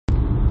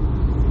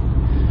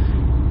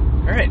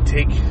right,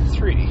 take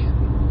 3.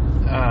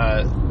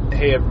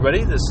 Hey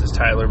everybody, this is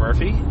Tyler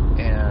Murphy,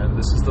 and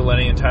this is the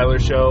Lenny and Tyler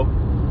Show.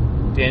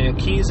 Daniel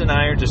Keys and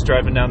I are just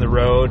driving down the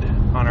road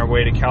on our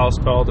way to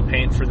Kalispell to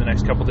paint for the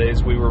next couple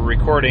days. We were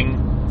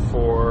recording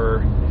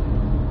for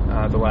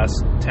the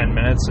last 10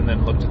 minutes and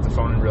then looked at the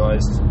phone and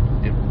realized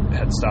it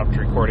had stopped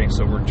recording,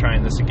 so we're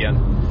trying this again.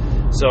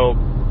 So,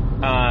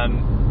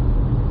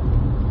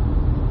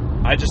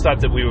 I just thought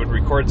that we would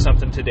record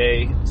something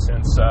today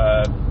since,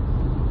 I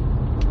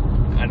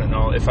don't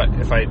know, if I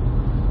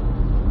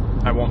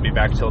won't be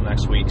back till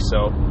next week,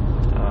 so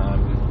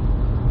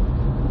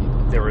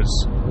there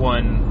was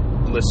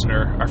one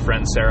listener, our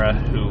friend Sarah,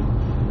 who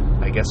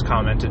I guess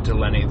commented to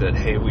Lenny that,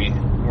 hey, we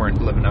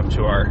weren't living up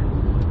to our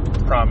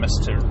promise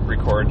to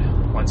record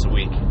once a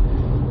week,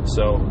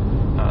 so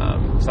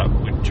thought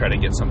we'd try to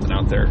get something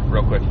out there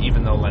real quick,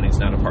 even though Lenny's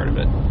not a part of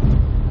it,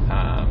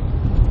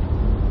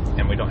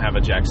 and we don't have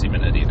a Jaxie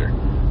Minute either.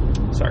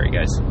 Sorry,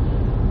 guys.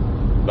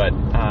 But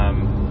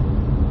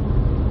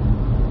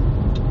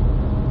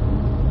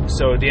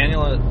so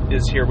Daniel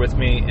is here with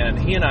me, and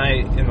he and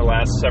I, in the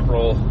last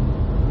several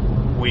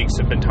weeks,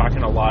 have been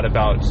talking a lot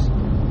about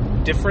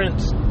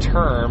different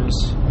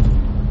terms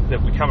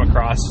that we come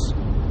across,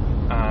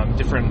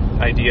 different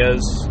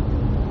ideas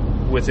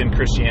within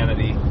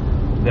Christianity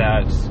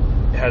that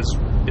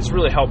it's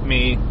really helped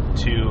me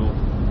to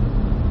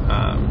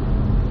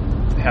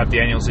have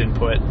Daniel's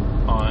input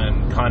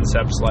on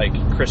concepts like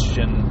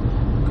Christian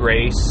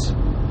grace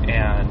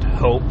and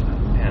hope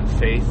and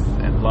faith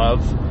and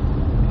love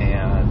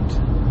and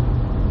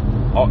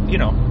all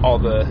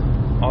the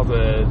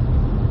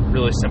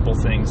really simple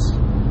things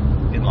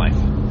in life.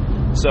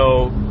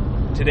 So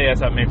today I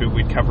thought maybe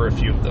we'd cover a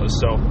few of those.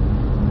 So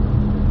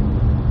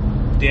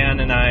Dan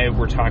and I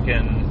were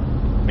talking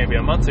maybe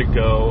a month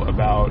ago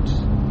about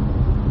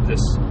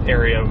this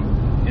area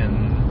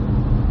in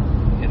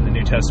the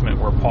New Testament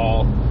where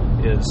Paul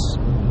is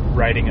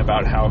writing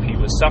about how he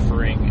was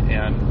suffering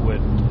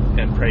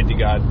and prayed to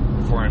God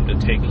for him to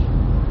take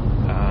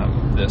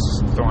this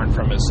thorn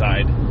from his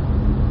side,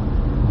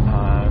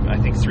 I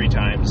think 3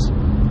 times,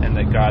 and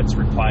that God's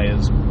reply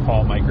is,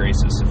 Paul, my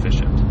grace is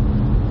sufficient.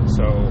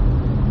 So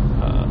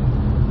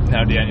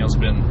now Daniel's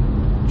been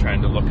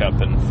trying to look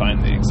up and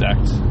find the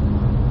exact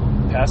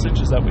passage.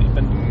 Is that what you've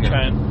been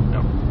trying?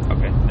 No.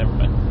 Okay, never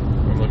mind.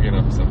 I'm looking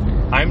up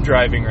something. I'm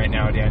driving right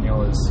now.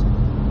 Daniel is,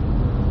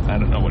 I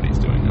don't know what he's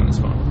doing on his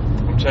phone.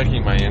 I'm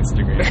checking my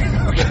Instagram.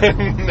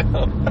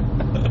 No.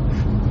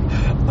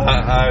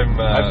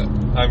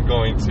 I'm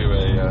going to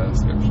a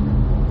scripture.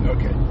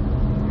 Okay.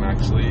 I'm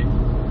actually...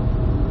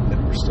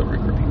 And we're still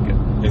recording.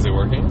 Good. Is it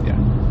working? Yeah.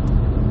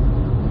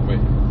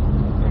 Wait.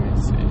 Let me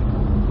see.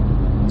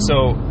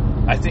 So,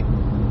 I think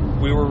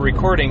we were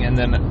recording, and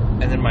then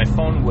my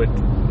phone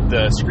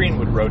the screen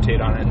would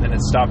rotate on it, and then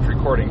it stopped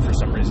recording for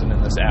some reason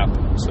in this app.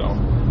 So,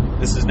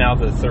 this is now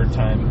the 3rd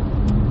time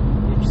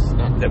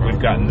that we've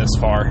gotten this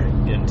far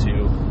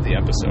into the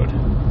episode.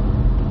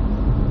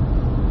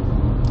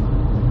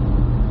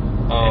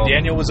 And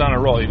Daniel was on a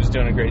roll. He was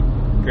doing a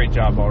great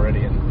job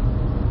already, and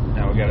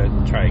now we got to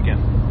try again.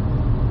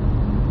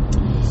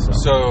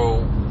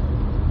 So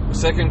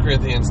 2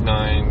 Corinthians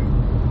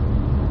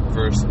 9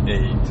 verse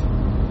 8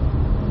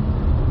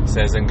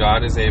 says, "And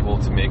God is able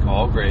to make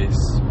all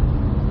grace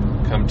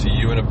come to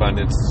you in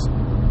abundance,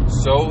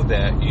 so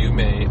that you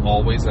may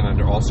always and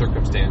under all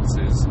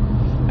circumstances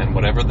and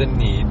whatever the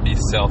need be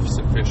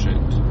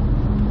self-sufficient,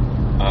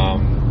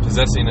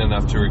 possessing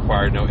enough to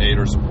require no aid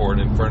or support,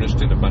 and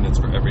furnished in abundance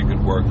for every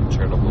good work and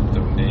charitable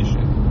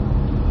donation."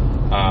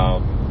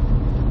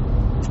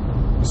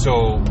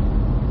 So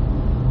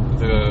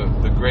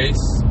the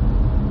grace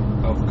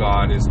of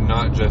God is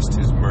not just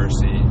His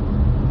mercy,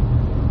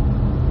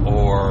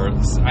 or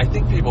I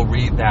think people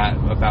read that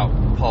about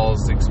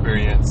Paul's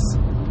experience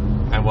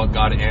and what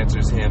God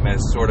answers him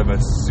as sort of a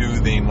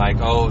soothing,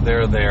 like, oh,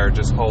 they're there,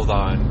 just hold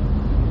on,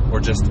 or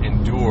just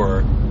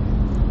endure.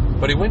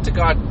 But he went to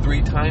God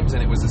 3 times,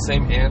 and it was the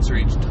same answer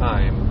each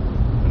time.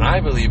 And I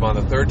believe on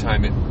the 3rd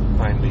time it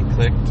finally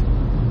clicked,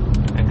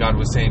 and God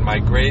was saying, my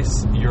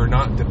grace, you're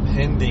not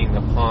depending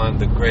upon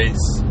the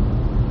grace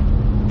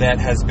that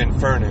has been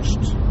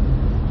furnished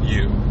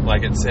you,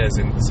 like it says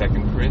in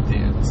 2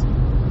 Corinthians.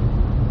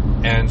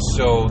 And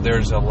so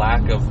there's a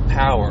lack of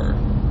power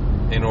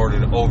in order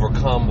to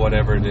overcome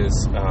whatever it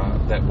is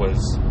that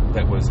was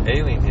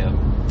ailing him,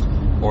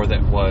 or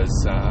that was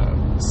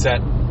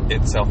set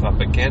itself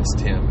up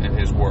against him and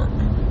his work.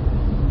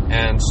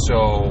 And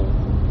so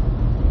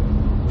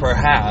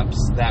perhaps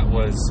that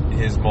was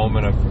his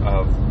moment of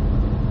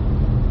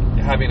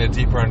having a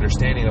deeper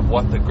understanding of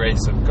what the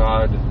grace of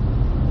God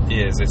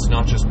is. It's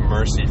not just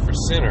mercy for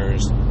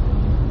sinners,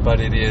 but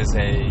it is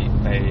a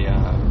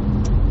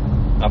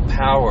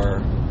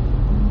power,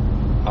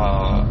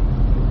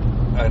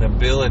 an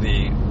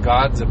ability,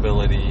 God's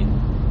ability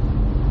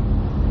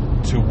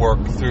to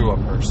work through a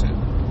person.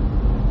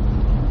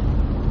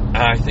 And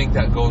I think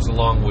that goes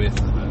along with,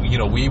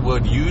 we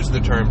would use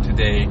the term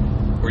today,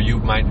 or you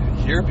might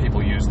hear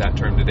people use that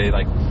term today,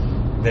 like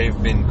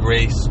they've been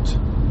graced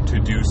to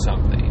do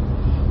something.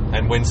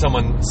 And when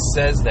someone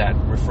says that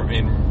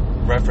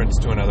in reference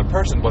to another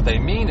person, what they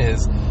mean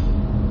is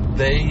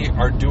they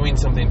are doing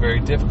something very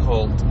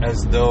difficult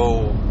as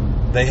though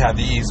they have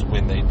ease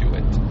when they do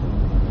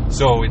it.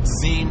 So it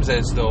seems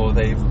as though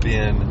they've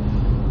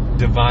been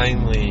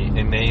divinely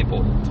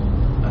enabled.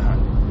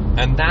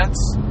 And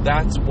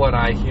that's what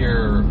I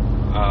hear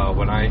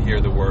when I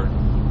hear the word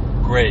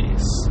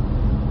grace.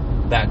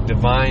 That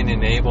divine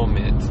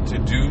enablement to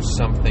do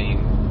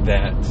something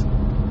that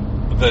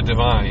the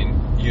divine,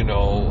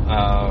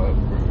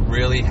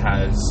 really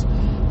has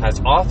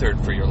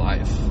authored for your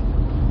life.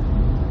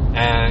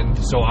 And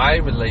so I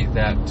relate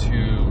that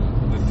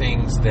to the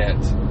things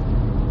that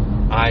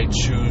I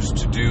choose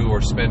to do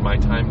or spend my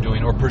time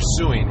doing, or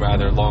pursuing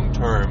rather long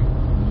term.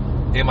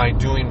 Am I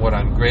doing what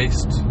I'm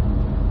graced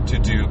to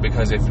do?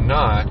 Because if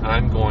not,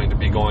 I'm going to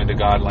be going to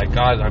God like,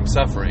 God, I'm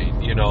suffering.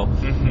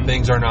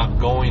 Things are not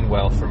going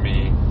well for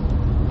me.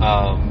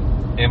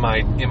 Am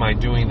I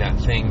doing that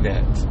thing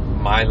that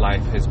my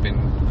life has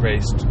been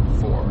graced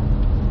for?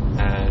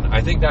 And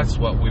I think that's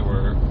what we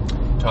were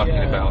talking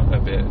about a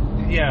bit.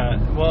 Yeah,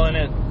 well, and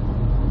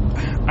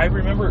I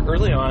remember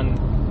early on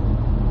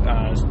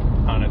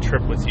a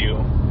trip with you,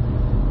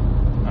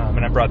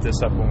 and I brought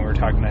this up when we were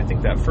talking, I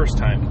think, that first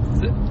time.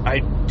 I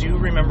do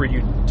remember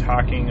you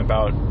talking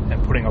about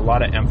and putting a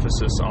lot of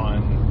emphasis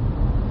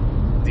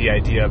on the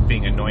idea of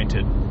being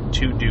anointed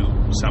to do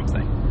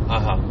something,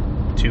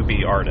 to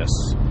be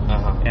artists.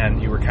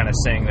 And you were kind of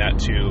saying that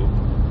to,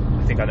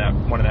 I think on that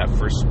one of that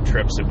first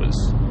trips, it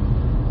was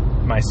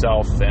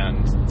myself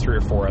and 3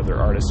 or 4 other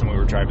artists, and we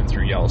were driving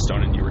through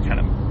Yellowstone, and you were kind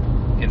of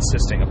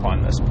insisting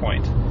upon this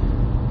point.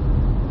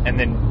 And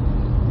then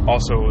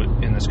also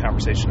in this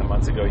conversation a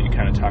month ago, you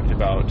kind of talked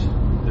about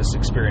this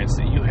experience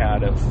that you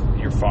had of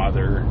your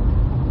father,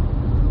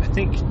 I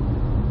think,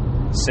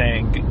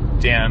 saying,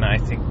 Dan, I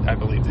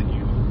believe that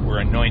you were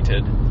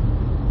anointed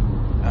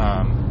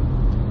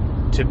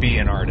to be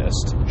an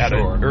artist at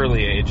an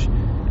early age,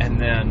 and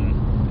then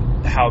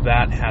how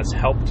that has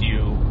helped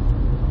you,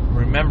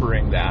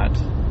 remembering that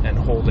and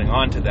holding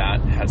on to that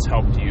has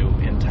helped you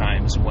in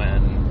times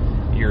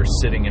when you're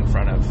sitting in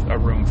front of a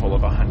room full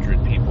of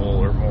 100 people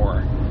or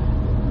more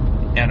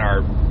and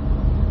are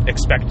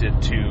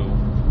expected to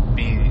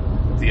be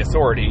the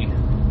authority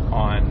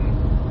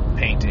on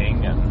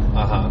painting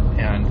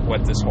and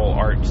what this whole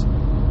art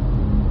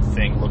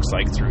thing looks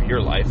like through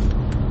your life,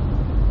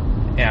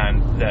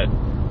 and that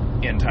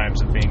in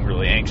times of being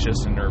really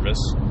anxious and nervous,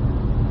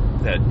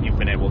 that you've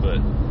been able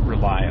to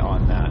rely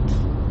on that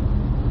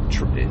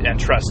and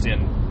trust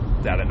in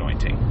that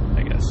anointing,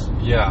 I guess.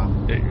 Yeah.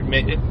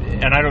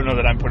 And I don't know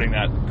that I'm putting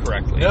that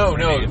correctly. No,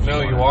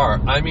 you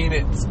are. I mean,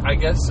 I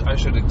guess I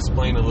should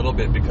explain a little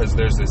bit, because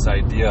there's this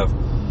idea of,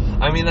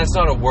 that's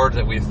not a word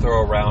that we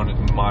throw around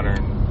in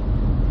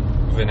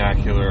modern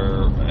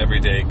vernacular,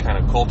 everyday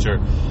kind of culture,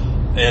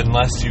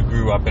 unless you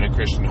grew up in a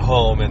Christian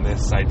home, and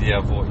this idea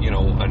of,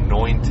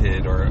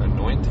 anointed or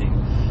anointing.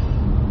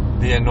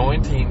 The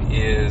anointing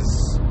is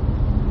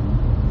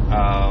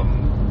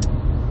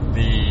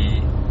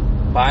the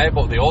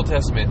Bible, the Old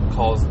Testament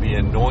calls the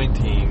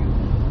anointing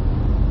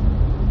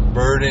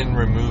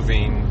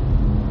burden-removing,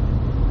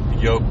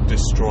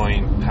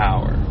 yoke-destroying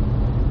power.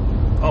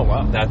 Oh,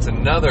 wow. That's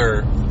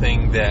another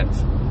thing that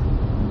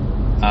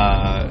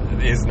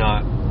is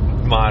not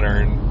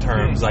modern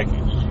terms. Like,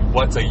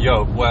 what's a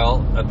yoke?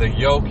 Well, the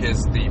yoke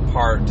is the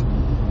part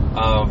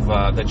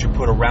of that you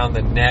put around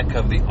the neck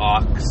of the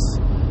ox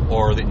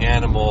or the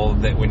animal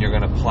that when you're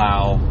going to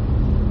plow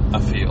a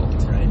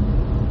field. Right.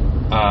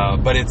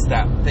 But it's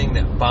that thing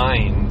that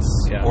binds,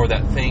 or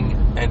that thing.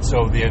 And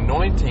so the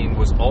anointing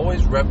was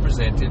always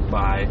represented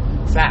by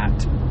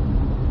fat.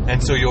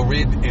 And so you'll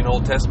read in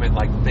Old Testament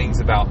like things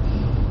about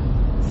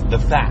the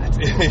fat.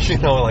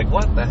 Like,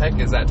 what the heck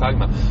is that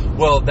talking about?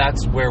 Well,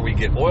 that's where we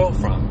get oil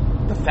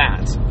from, the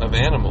fat of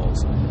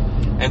animals.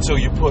 And so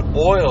you put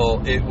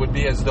oil, it would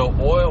be as though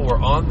oil were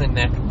on the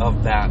neck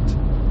of that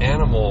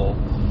animal,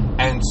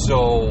 and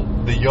so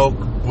the yoke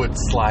would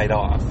slide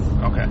off.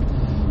 Okay.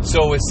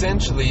 So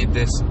essentially,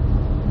 this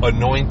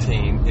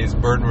anointing is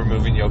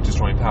burden-removing,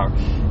 yoke-destroying power.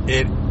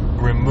 It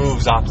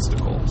removes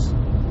obstacles.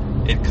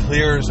 It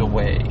clears a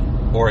way,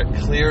 or it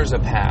clears a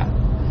path.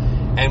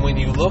 And when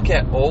you look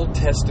at Old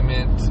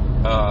Testament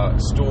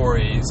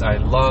stories, I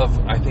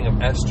think of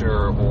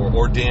Esther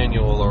or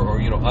Daniel or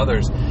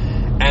others,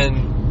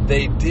 and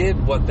they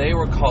did what they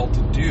were called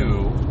to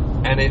do,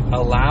 and it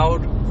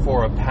allowed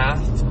for a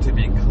path to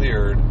be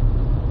cleared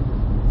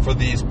for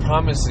these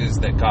promises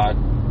that God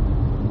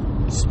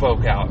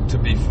spoke out to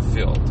be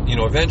fulfilled,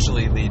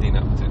 eventually leading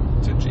up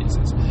to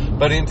Jesus.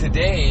 But in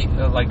today,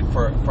 like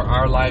for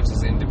our lives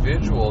as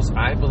individuals,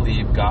 I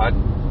believe God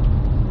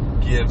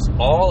gives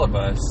all of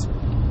us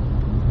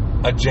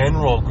a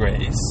general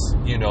grace.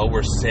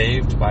 We're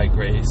saved by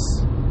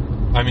grace.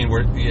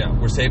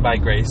 We're saved by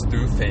grace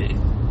through faith.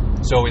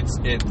 So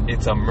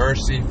it's a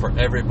mercy for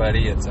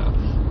everybody. It's a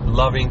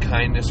loving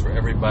kindness for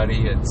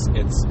everybody. It's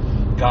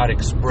God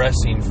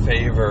expressing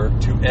favor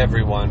to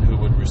everyone who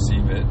would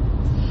receive it.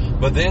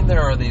 But then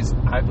there are these,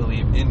 I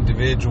believe,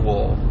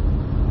 individual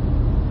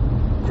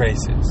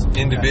graces,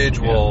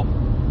 individual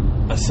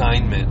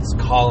assignments,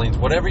 callings,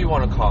 whatever you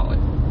want to call it.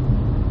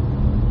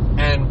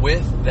 And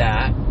with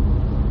that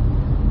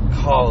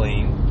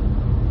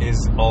calling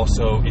is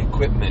also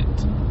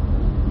equipment.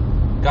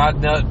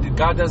 God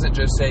doesn't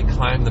just say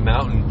climb the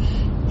mountain.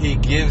 He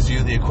gives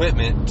you the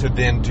equipment to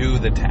then do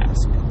the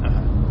task.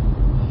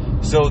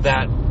 So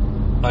that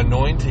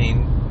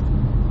anointing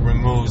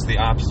removes the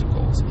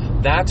obstacles.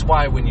 That's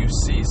why when you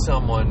see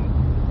someone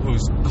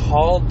who's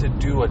called to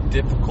do a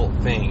difficult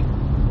thing,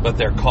 but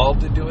they're called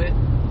to do it,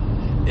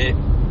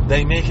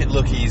 they make it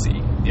look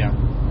easy. Yeah.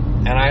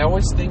 And I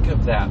always think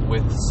of that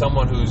with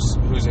someone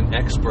who's an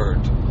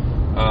expert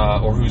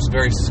or who's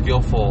very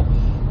skillful.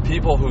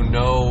 People who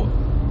know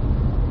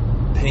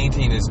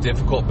painting is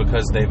difficult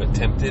because they've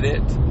attempted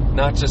it.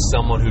 Not just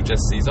someone who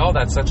just sees, oh,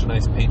 that's such a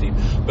nice painting.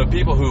 But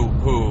people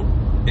who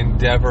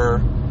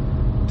endeavor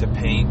to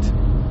paint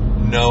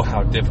know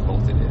how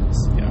difficult it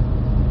is. Yeah.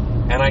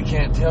 And I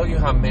can't tell you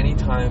how many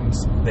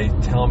times they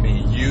tell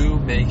me, you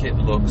make it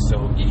look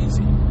so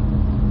easy.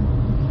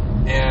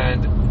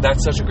 And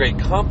that's such a great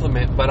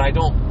compliment, but I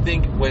don't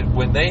think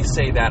when they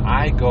say that,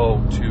 I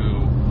go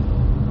to,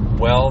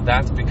 well,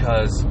 that's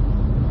because,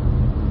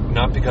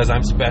 not because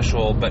I'm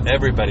special, but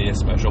everybody is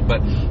special,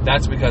 but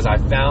that's because I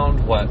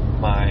found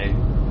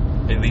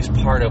at least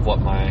part of what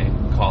my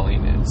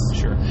calling is.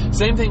 Sure.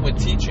 Same thing with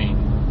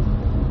teaching.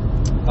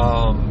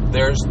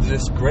 There's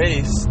this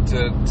grace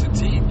to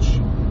teach.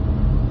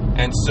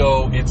 And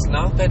so it's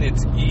not that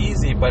it's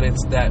easy, but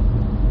it's that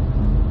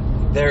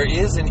there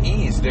is an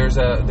ease. There's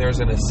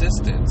an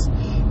assistance.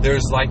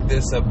 There's like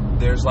this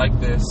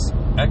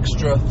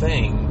extra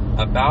thing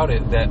about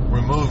it that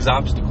removes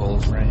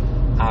obstacles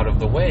out of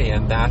the way,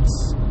 and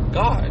that's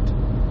God.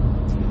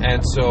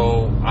 And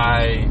so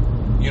I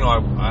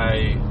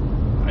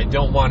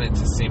don't want it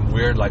to seem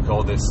weird, like,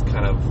 oh, this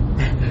kind of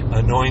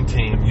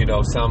anointing,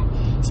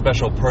 some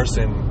special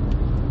person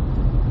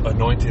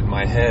anointed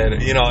my head.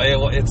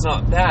 It's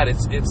not that.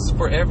 It's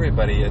for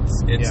everybody.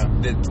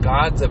 It's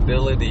God's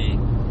ability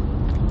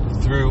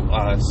through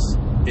us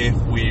if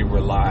we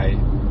rely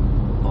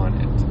on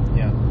it.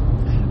 Yeah.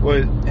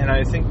 Well, and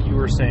I think you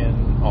were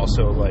saying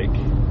also, like,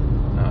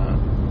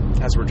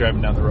 as we're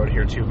driving down the road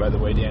here too, by the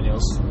way,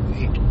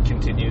 he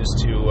continues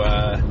to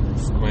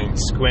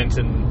squint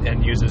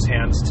and use his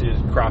hands to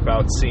crop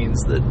out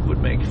scenes that would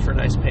make for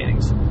nice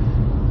paintings.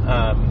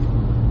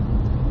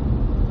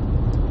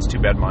 It's too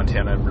bad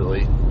Montana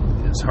really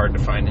is hard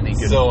to find any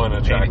good. So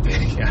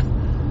unattractive. Yeah.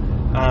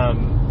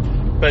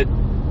 But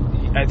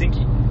I think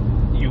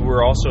you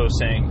were also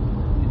saying,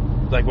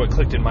 like, what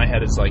clicked in my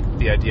head is like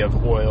the idea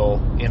of oil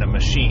in a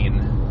machine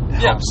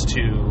helps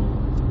to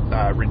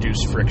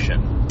reduce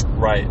friction.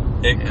 Right.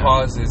 It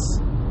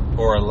causes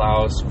or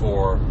allows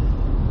for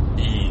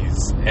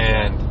ease.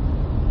 And,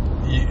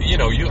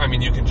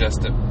 you can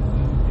just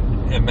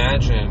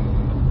imagine,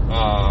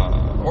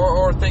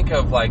 or think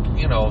of, like,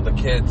 the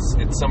kids,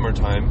 it's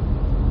summertime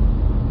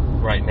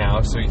right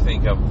now, so you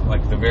think of,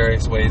 like, the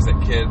various ways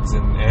that kids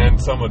and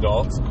some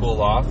adults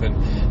cool off,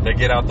 and they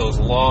get out those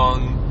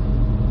long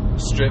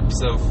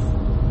strips of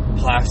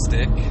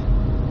plastic.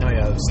 Oh,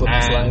 yeah, the slip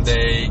and slides. And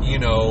they,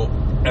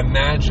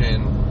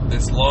 imagine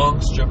this long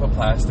strip of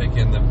plastic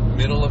in the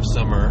middle of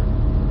summer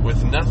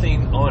with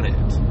nothing on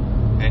it,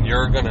 and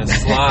you're going to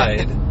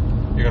slide,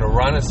 you're going to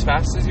run as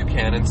fast as you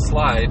can and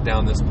slide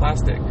down this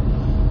plastic.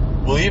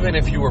 Well, even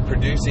if you were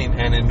producing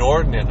an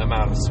inordinate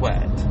amount of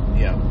sweat,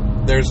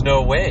 there's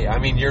no way. I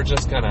mean, you're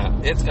just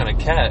it's going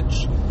to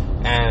catch,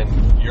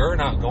 and you're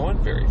not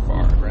going very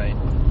far. Right.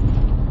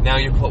 Now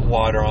you put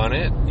water on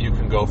it, you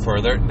can go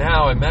further.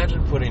 Now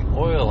imagine putting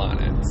oil on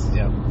it.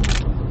 Yeah.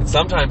 And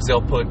sometimes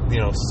they'll put,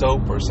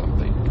 soap or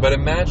something. But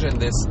imagine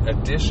this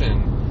addition.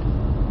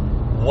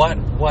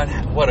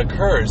 What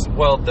occurs?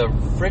 Well, the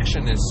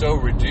friction is so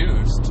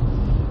reduced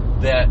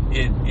that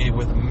it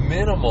with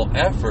minimal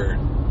effort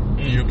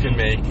you can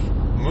make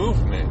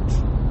movement.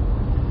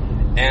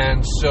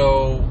 And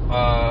so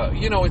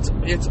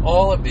it's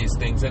all of these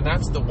things, and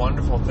that's the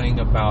wonderful thing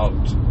about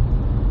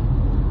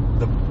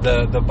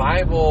the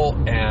Bible,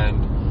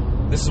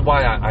 and this is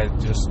why I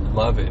just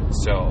love it.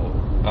 So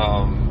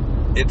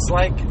it's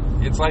like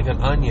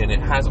an onion.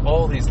 It has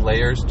all these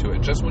layers to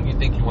it. Just when you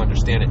think you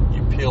understand it,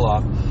 you peel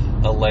off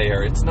a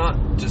layer. It's not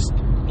just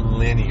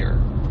linear.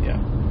 Yeah.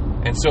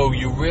 And so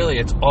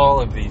it's all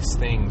of these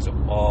things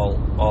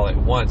all at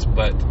once,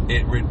 but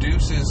it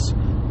reduces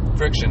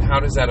friction. How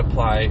does that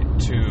apply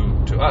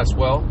to us?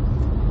 Well,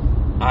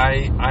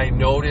 I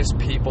notice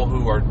people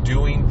who are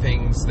doing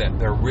things that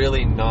they're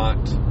really not.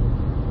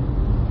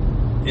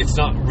 It's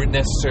not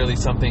necessarily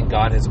something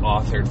God has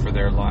authored for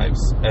their lives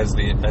as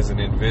an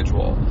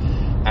individual,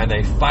 and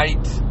they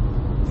fight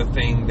the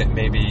thing that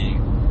maybe,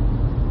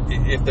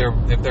 if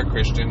they're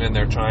Christian and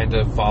they're trying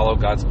to follow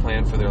God's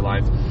plan for their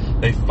life,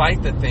 they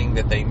fight the thing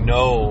that they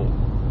know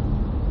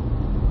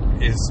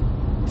is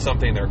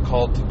something they're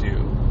called to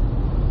do,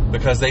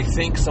 because they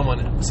think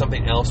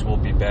something else will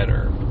be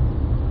better.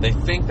 They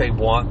think they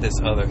want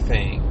this other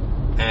thing,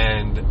 and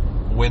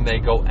when they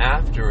go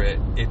after it,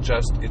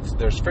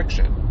 there's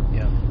friction.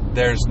 Yeah.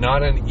 There's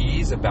not an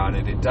ease about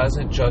it. It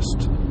doesn't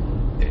just...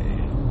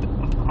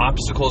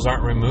 obstacles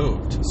aren't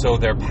removed, so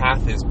their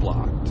path is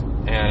blocked.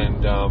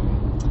 And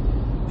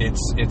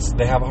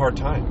they have a hard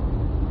time.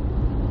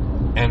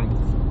 And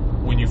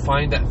when you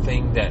find that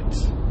thing that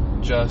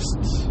just,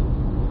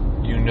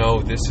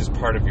 this is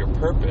part of your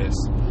purpose,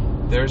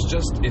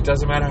 it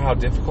doesn't matter how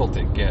difficult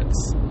it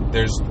gets.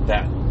 There's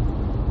that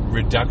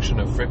reduction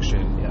of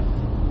friction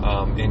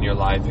in your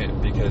life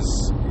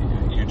because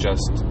you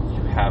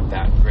have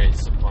that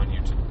grace upon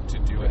you to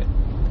do it.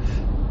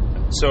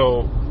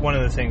 So one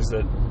of the things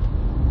that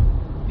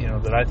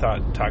that I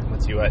thought, talking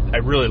with you, I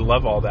really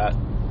love all that.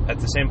 At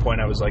the same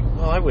point, I was like,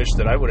 well, I wish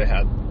that I would have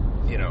had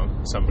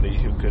somebody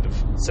who could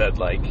have said,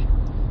 like,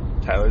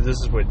 Tyler, this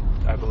is what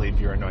I believe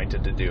you're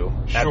anointed to do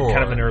at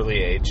kind of an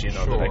early age,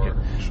 that I could.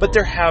 But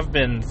there have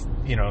been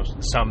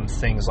some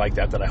things like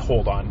that I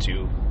hold on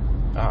to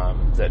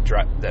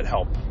that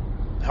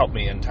help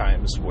me in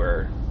times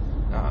where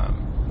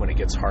when it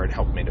gets hard,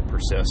 help me to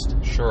persist.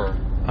 Sure.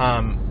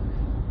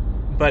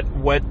 But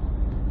what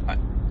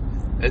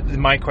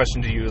my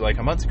question to you like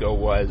a month ago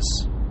was,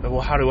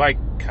 well, how do I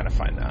kind of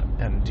find that?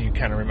 And do you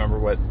kind of remember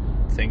what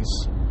things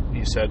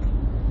you said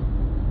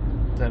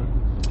then?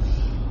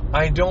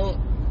 I don't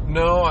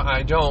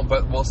know,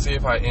 but we'll see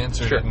if I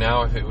answered it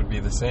now, if it would be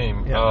the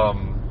same. Yeah.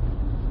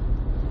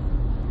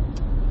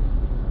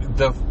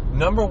 The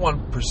number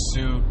one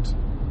pursuit,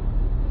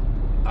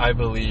 I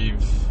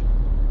believe,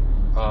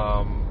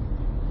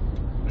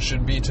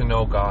 should be to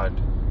know God,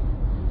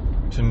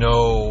 to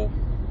know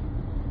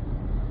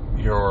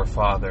your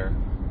Father.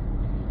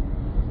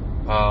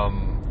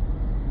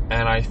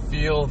 And I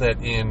feel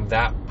that in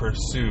that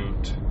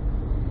pursuit,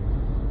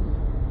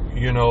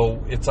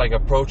 it's like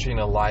approaching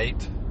a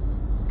light,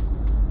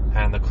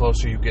 and the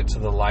closer you get to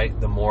the light,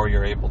 the more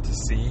you're able to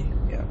see.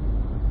 Yeah.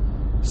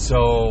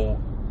 So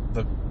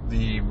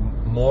the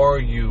more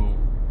you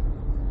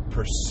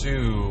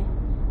pursue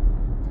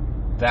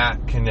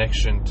that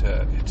connection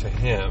to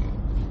Him,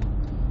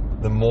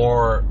 the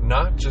more,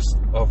 not just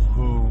of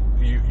who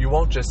you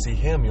won't just see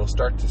Him, you'll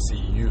start to see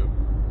you.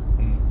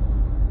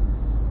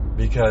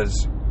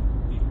 Because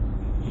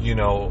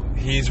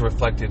He's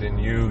reflected in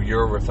you,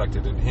 you're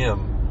reflected in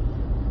Him.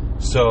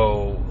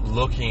 So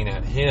looking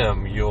at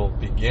Him, you'll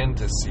begin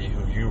to see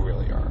who you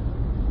really are.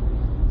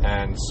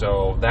 And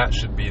so that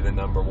should be the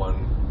number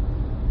one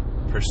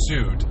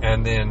pursuit.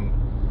 And then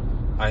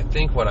I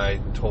think what I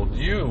told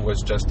you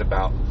was just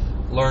about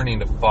learning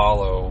to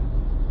follow,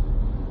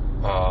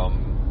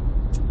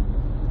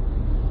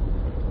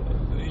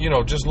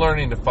 just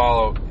learning to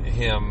follow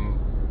Him.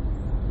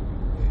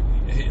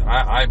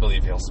 I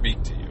believe He'll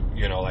speak to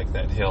you, like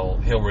that.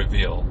 He'll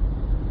reveal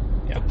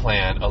the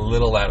plan a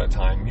little at a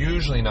time,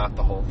 usually not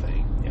the whole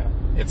thing.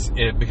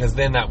 Yeah. Because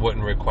then that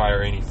wouldn't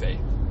require any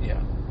faith.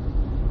 Yeah.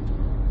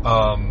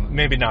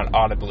 Maybe not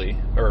audibly,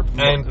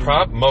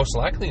 most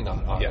likely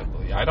not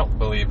audibly. Yeah. I don't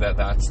believe that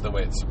that's the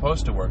way it's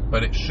supposed to work,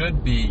 but it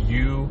should be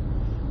you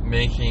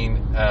making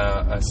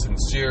a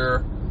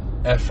sincere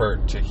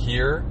effort to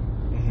hear,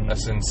 a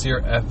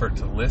sincere effort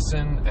to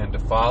listen and to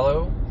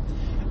follow,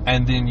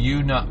 and then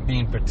you not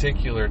being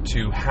particular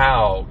to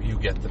how you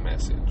get the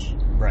message.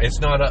 Right.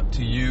 It's not up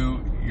to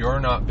you. You're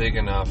not big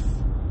enough.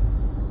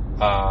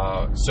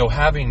 So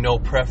having no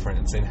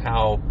preference in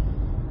how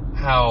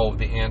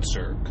the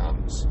answer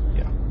comes.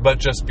 Yeah. But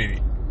just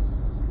be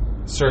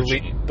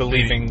searching.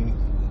 Believing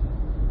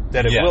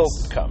that it will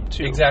come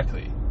too.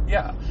 Exactly.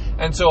 Yeah.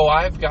 And so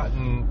I've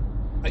gotten,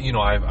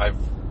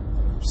 I've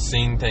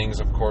seen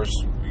things, of course,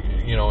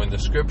 in the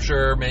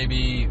scripture,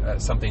 maybe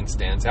something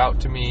stands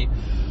out to me,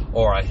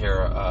 or I hear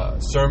a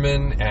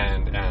sermon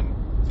and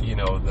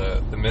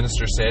the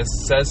minister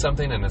says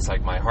something, and it's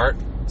like my heart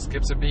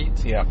skips a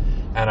beat. Yeah.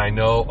 And I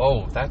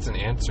know, that's an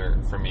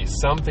answer for me.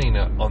 Something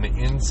on the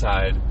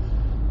inside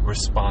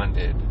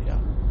responded. Yeah.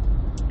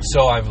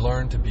 So I've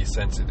learned to be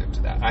sensitive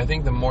to that. I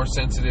think the more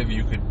sensitive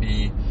you could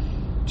be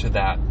to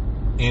that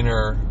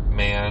inner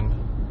man,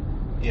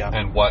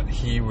 and what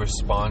he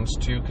responds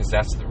to, because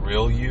that's the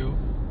real you,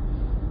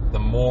 the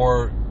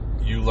more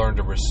you learn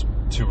to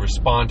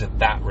respond to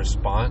that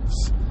response,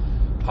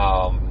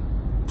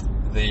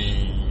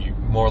 the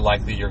more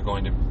likely you're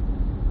going to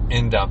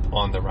end up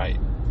on the right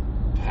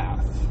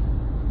path.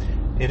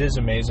 It is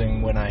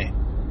amazing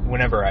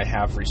whenever I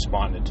have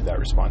responded to that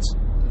response,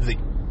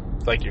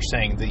 like you're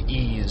saying, the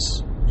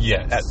ease.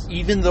 Yes.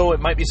 Even though it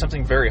might be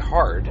something very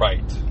hard.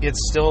 Right. It's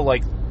still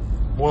like,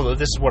 well,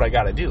 this is what I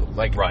got to do.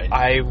 Like, right.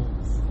 I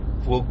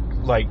will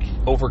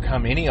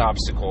overcome any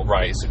obstacle,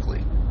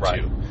 basically,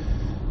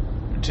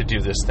 to do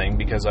this thing,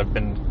 because I've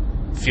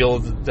feel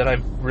that I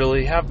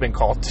really have been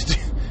called to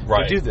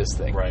do this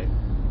thing. Right.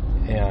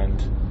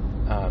 And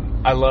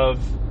I love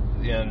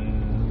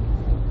in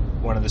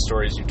one of the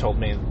stories you told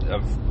me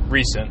of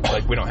recent,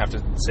 like, we don't have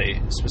to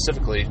say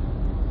specifically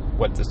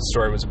what the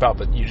story was about,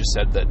 but you just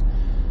said that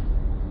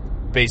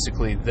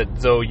basically that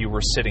though you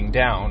were sitting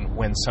down,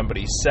 when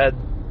somebody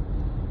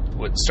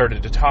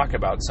started to talk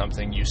about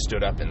something, you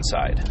stood up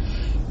inside.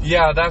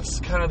 Yeah, that's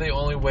kind of the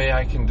only way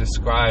I can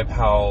describe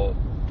how,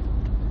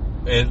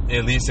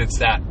 at least it's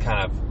that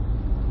kind of,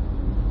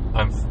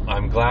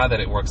 I'm glad that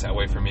it works that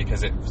way for me,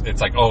 because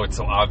it's like, oh, it's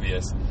so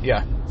obvious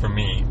for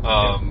me.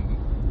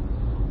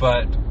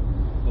 But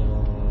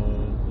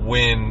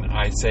when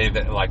I say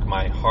that, like,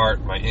 my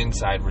heart, my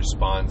inside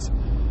responds,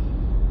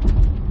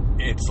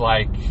 it's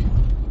like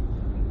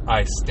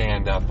I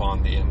stand up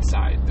on the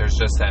inside. There's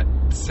just that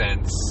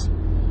sense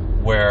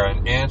where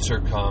an answer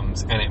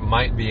comes, and it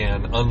might be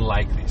an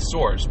unlikely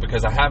source,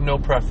 because I have no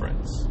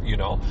preference. You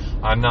know,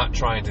 I'm not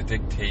trying to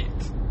dictate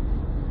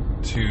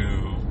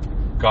to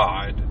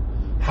God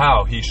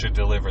how he should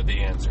deliver the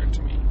answer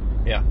to me.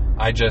 Yeah.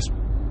 I just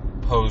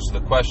pose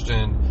the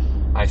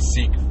question, I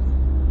seek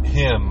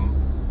him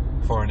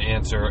for an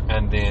answer,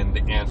 and then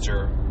the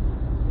answer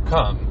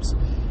comes.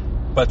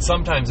 But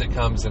sometimes it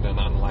comes in an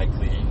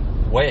unlikely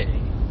way.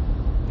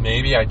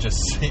 Maybe I just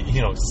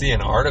see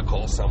an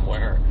article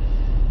somewhere,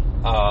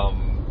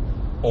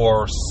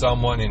 or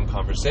someone in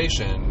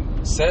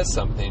conversation says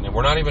something, and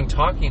we're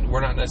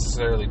not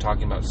necessarily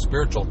talking about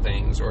spiritual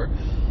things or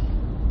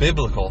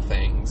biblical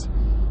things.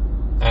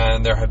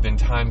 And there have been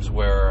times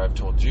where I've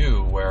told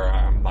you where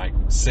I'm like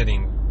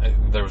sitting.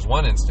 There was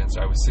one instance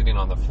I was sitting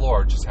on the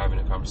floor just having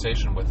a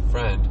conversation with a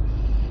friend.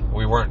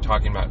 We weren't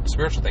talking about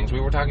spiritual things.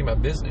 We were talking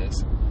about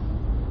business.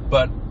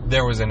 But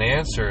there was an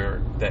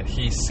answer that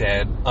he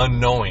said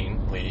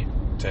unknowingly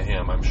to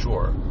him, I'm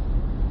sure,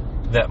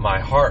 that my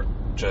heart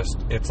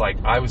it's like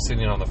I was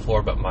sitting on the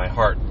floor, but my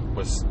heart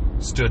was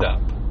stood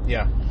up.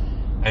 Yeah.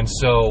 And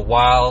so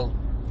while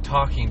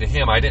talking to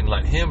him, I didn't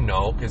let him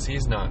know, because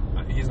he's not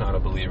a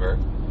believer.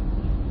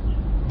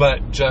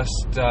 But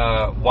just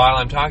while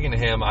I'm talking to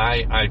him,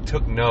 I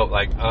took note,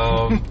 like,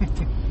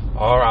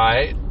 all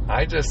right,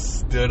 I just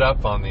stood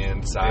up on the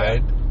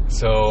inside. Yeah.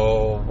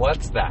 So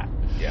what's that?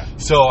 Yeah.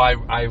 So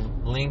I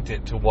linked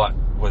it to what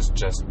was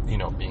just,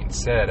 being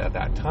said at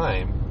that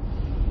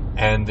time.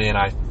 And then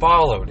I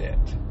followed it.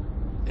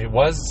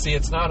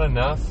 It's not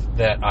enough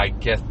that I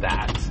get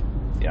that.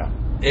 Yeah.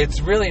 It's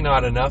really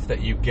not enough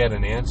that you get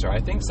an answer. I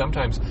think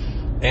sometimes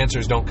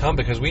answers don't come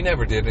because we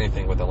never did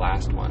anything with the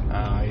last one.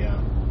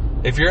 Yeah.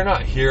 If you're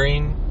not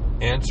hearing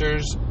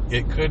answers,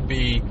 it could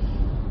be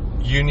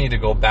you need to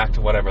go back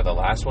to whatever the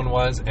last one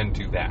was and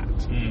do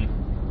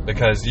that.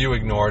 Because you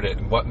ignored it.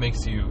 And what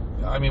makes you...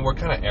 we're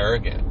kind of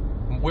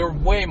arrogant. We're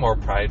way more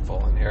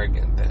prideful and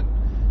arrogant than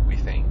we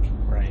think.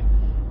 Right.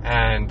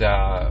 And,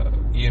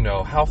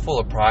 how full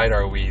of pride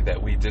are we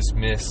that we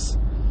dismiss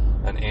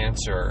an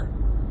answer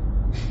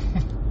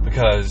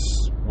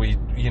because we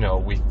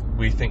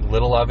think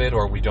little of it,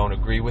 or we don't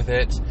agree with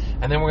it,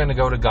 and then we're going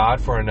to go to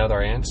God for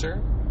another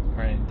answer?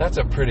 Right. That's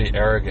a pretty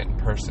arrogant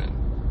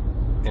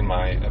person, in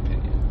my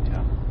opinion.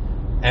 Yeah.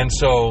 And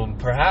so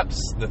perhaps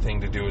the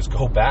thing to do is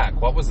go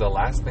back. What was the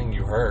last thing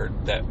you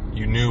heard that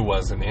you knew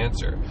was an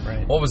answer?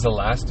 Right. What was the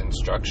last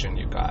instruction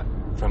you got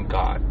from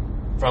God,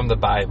 from the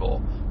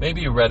Bible?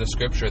 Maybe you read a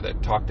scripture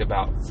that talked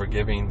about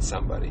forgiving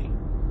somebody,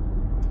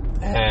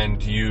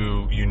 and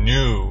you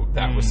knew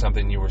that was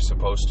something you were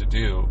supposed to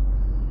do,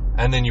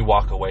 and then you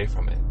walk away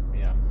from it.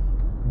 Yeah.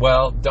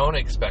 Well, don't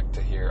expect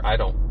to hear. I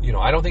don't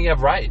think you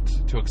have right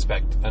to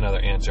expect another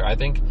answer. I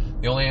think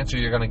the only answer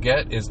you're going to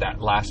get is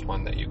that last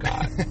one that you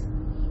got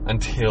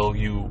until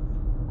you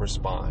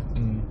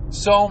respond.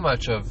 So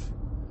much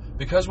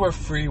because we're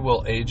free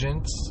will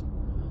agents,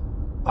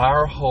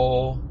 our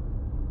whole,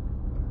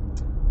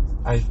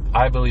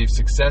 I believe,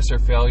 success or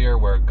failure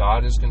where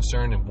God is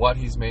concerned and what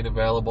he's made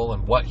available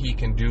and what he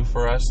can do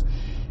for us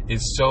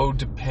is so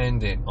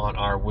dependent on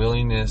our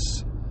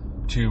willingness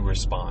to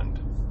respond.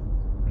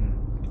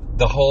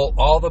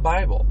 All the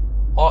Bible,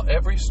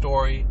 every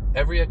story,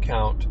 every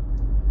account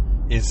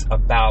is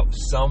about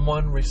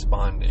someone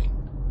responding.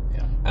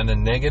 Yeah. And the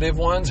negative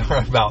ones are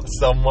about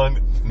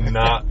someone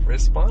not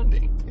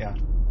responding. Yeah.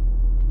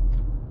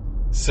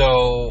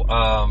 So,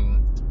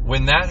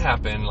 when that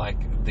happened, like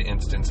the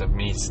instance of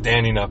me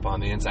standing up on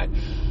the inside,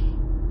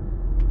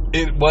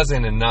 it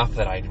wasn't enough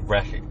that I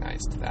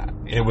recognized that.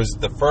 It was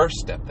the first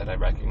step that I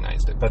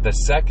recognized it. But the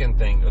second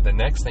thing, or the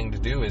next thing to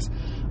do is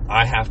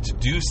I have to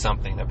do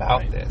something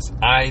about this.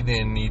 I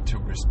then need to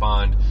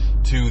respond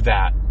to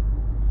that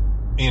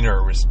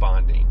inner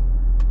responding.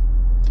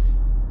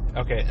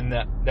 Okay, and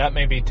that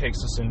maybe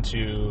takes us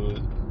into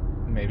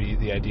maybe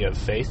the idea of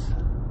faith,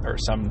 or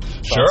some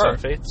thoughts on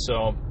faith.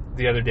 So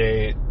the other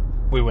day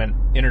we went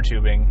inner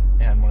tubing,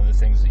 and one of the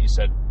things that you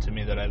said to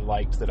me that I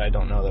liked, that I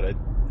don't know that I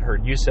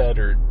heard you said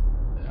or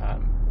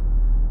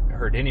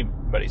heard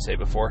anybody say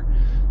before,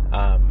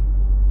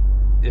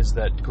 is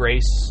that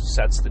grace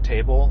sets the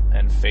table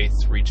and faith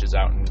reaches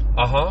out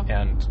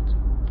and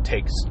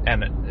takes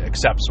and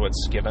accepts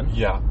what's given.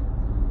 Yeah,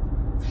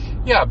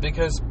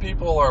 because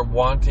people are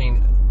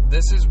wanting.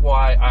 This is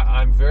why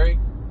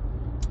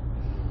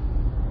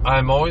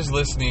I'm always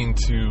listening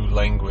to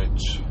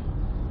language.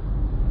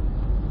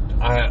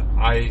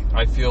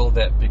 I feel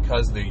that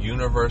because the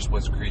universe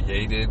was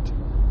created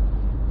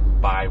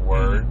by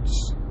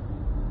words,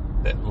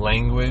 that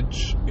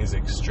language is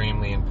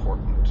extremely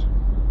important.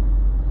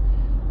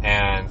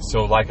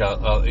 So like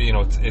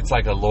it's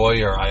like a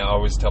lawyer. I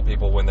always tell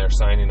people when they're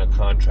signing a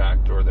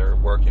contract or they're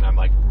working, I'm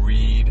like,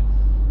 read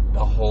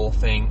the whole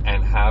thing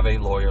and have a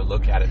lawyer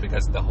look at it,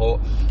 because the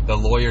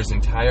lawyer's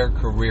entire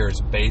career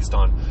is based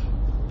on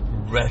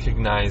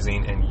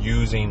recognizing and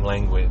using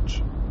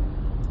language,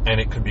 and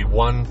it could be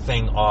one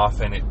thing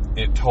off and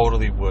it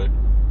totally would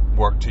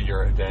work to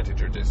your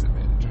advantage or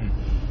disadvantage.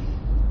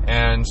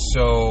 And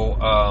so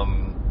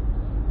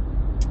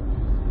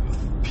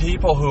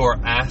people who are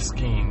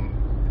asking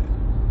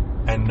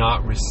and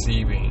not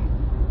receiving,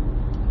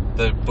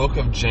 the book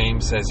of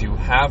James says you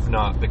have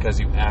not because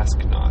you ask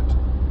not,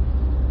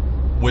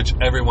 which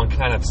everyone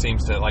kind of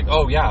seems to like,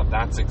 oh yeah,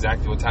 that's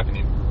exactly what's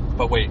happening.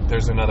 But wait,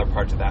 there's another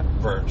part to that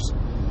verse.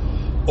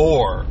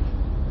 Or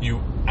you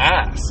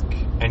ask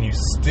and you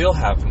still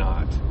have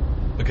not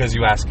because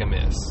you ask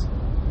amiss.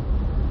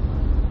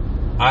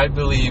 I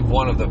believe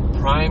one of the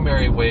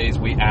primary ways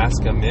we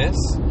ask amiss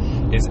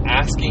is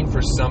asking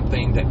for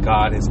something that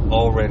God has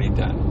already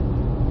done.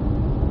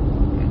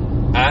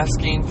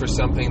 Asking for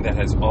something that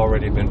has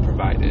already been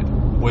provided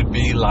would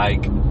be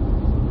like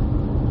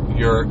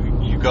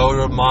you go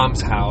to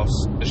mom's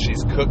house,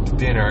 she's cooked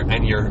dinner,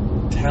 and you're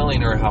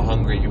telling her how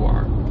hungry you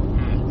are,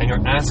 and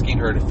you're asking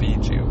her to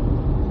feed you,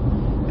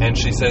 and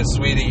she says,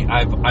 "Sweetie,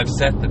 I've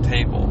set the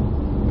table.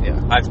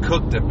 Yeah. I've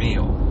cooked a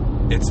meal.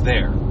 It's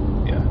there."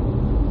 Yeah.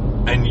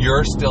 And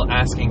you're still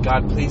asking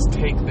God, "Please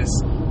take this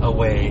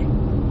away."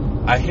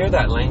 I hear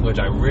that language.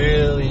 I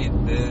really,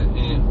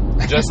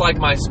 just like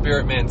my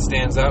spirit man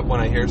stands up when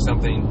I hear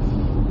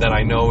something that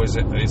I know is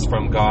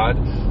from God.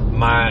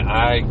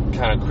 I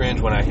kind of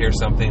cringe when I hear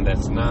something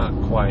that's not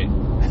quite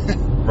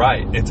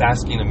right. It's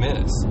asking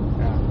amiss.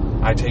 Yeah.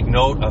 I take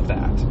note of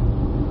that,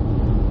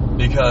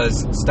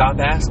 because stop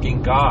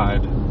asking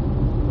God.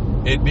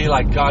 It'd be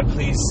like, God,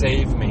 please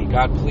save me.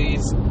 God,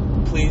 please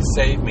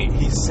save me.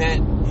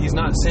 He's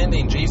not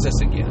sending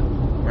Jesus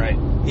again. Right.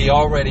 He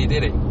already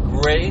did it.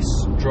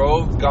 Grace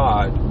drove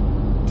God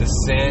to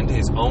send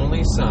His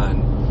only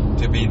Son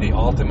to be the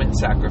ultimate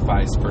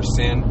sacrifice for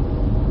sin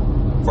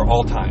for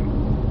all time.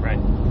 Right.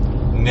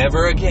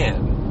 Never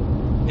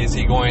again is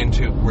He going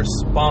to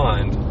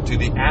respond to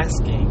the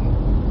asking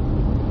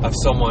of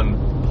someone,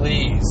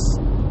 please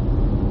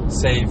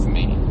save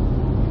me.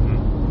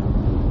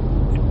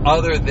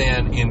 Other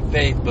than in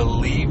faith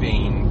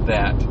believing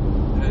that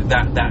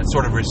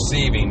sort of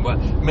receiving. Well,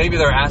 maybe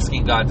they're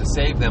asking God to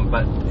save them,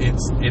 but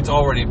it's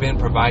already been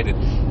provided.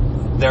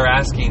 Their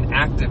asking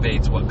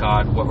activates what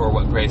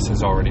grace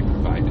has already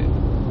provided.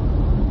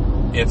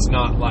 It's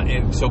not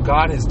like so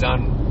God has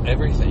done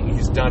everything.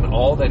 He's done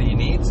all that He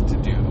needs to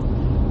do.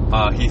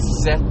 He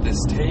set this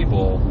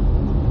table.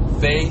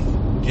 Faith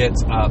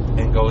gets up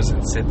and goes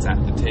and sits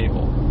at the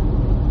table.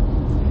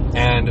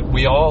 And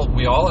we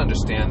all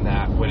understand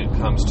that when it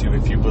comes to,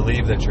 if you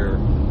believe that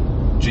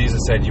Jesus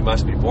said you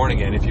must be born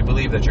again. If you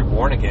believe that you're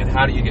born again,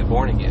 how do you get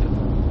born again?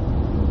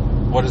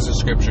 What does the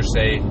Scripture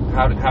say?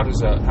 How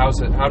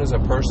does a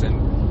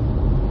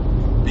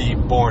person be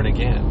born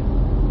again?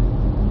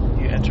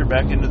 You enter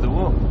back into the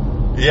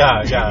womb.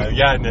 Yeah,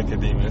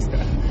 Nicodemus.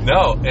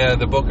 No,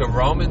 the book of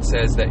Romans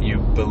says that you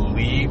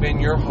believe in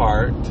your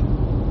heart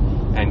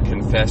and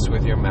confess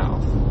with your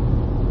mouth.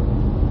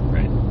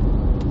 Right.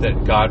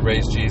 That God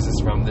raised Jesus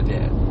from the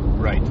dead.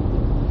 Right.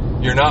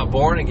 You're not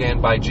born again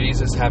by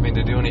Jesus having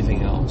to do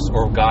anything else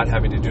or God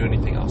having to do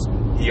anything else.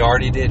 He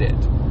already did it.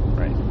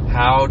 Right.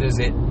 How does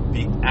it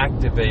be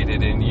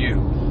activated in you?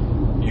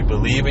 You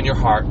believe in your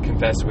heart,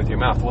 confess with your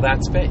mouth. Well,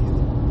 that's faith.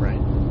 Right.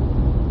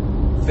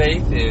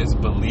 Faith is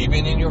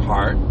believing in your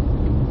heart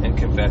and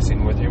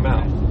confessing with your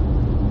mouth.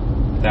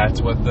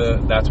 That's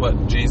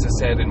what Jesus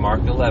said in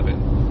Mark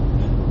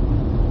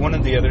 11. One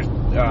of the other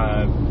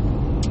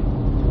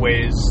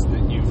ways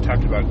that you've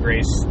talked about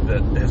grace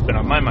that has been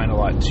on my mind a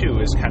lot too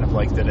is kind of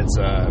like that it's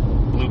a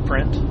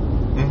blueprint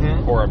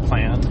or a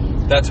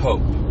plan. That's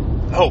hope.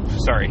 Hope,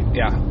 sorry.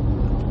 Yeah,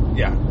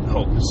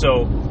 hope.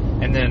 So,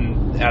 and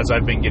then as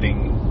I've been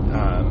getting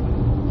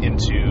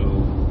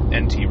into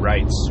N.T.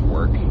 Wright's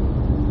work,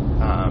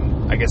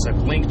 I guess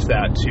I've linked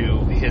that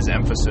to his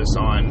emphasis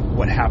on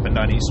what happened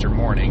on Easter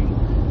morning,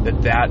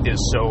 that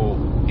is so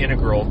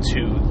integral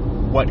to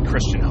what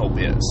Christian hope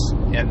is,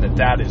 and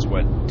that is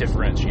what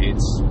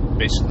differentiates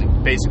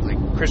basically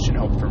Christian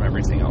hope from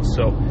everything else.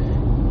 So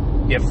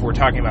if we're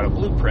talking about a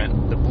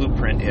blueprint, the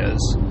blueprint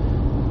is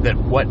that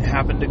what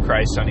happened to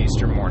Christ on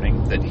Easter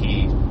morning, that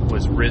He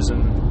was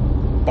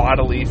risen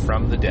bodily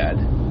from the dead,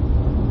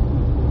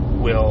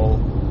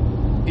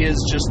 is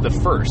just the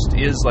first,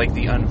 is like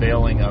the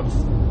unveiling of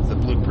the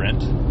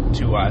blueprint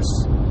to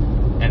us,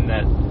 and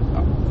that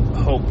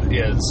hope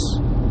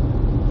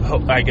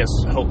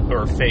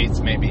or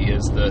faith maybe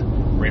is the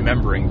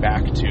remembering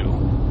back to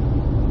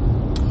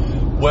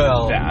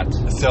that.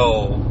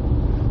 So,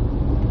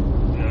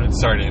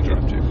 sorry to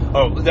interrupt you.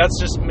 Oh, that's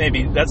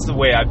the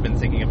way I've been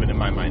thinking of it in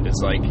my mind.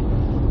 It's like,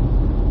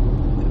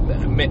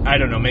 I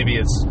don't know,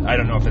 I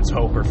don't know if it's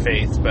hope or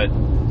faith,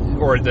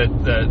 or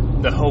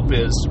the hope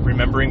is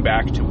remembering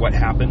back to what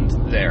happened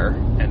there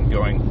and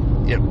going,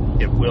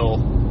 it will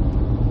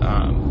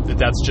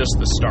that's just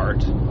the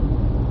start,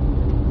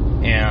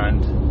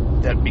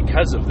 and that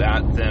because of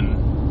that,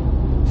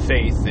 then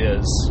faith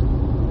is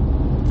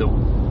the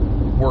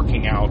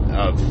working out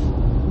of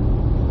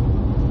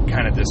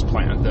kind of this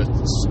plan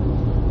that's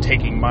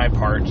taking my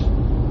part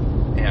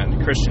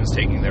and Christians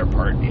taking their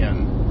part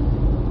in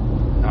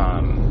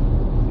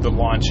the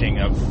launching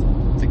of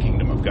the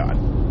kingdom of God.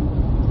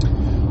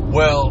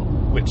 Well,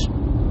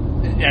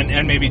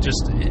 and maybe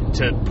just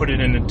to put it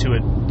into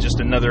just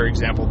another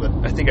example that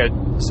I think I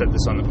said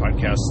this on the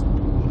podcast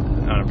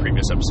on a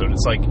previous episode.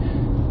 It's like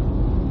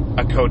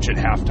a coach at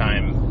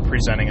halftime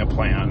presenting a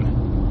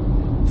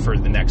plan for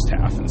the next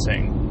half and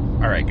saying,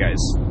 all right, guys,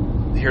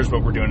 here's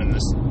what we're doing in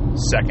this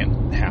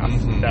second half.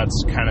 Mm-hmm.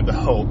 That's kind of the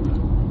hope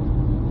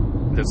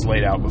that's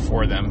laid out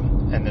before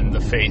them. And then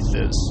the faith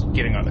is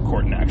getting on the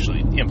court and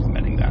actually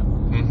implementing that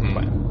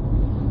plan.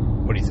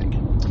 What do you think?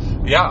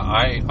 Yeah,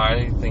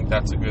 I think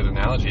that's a good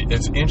analogy.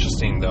 It's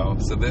interesting, though.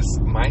 So this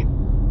might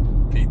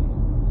be...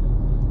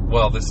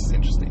 Well, this is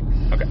interesting.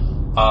 Okay.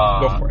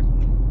 Go for it.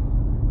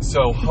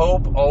 So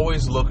hope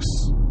always looks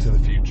to the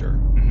future.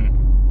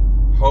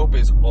 Hope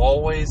is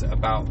always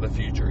about the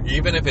future.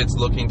 Even if it's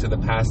looking to the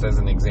past as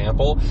an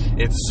example,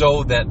 it's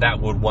so that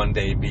would one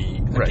day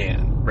be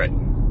again. Right.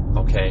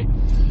 Okay?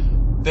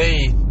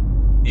 Faith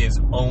is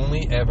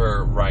only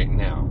ever right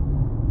now.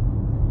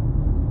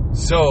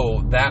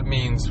 So that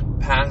means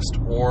past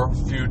or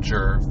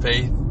future,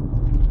 faith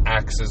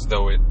acts as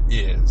though it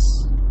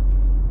is.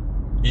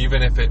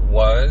 Even if it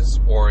was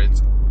or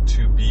it's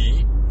to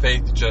be,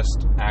 faith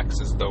just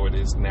acts as though it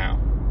is now.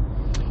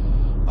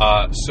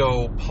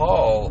 So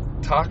Paul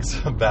talks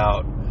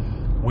about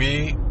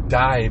we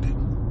died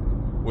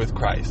with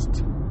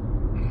Christ,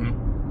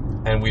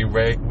 and we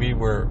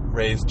were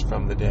raised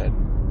from the dead.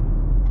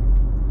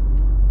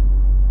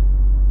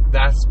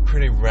 That's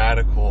pretty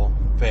radical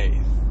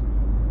faith.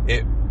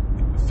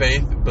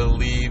 Faith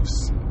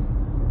believes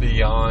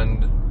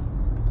beyond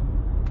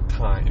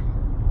time.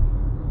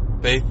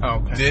 Faith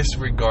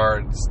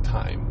disregards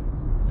time.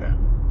 Yeah.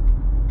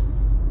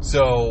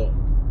 So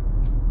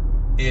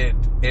it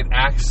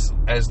acts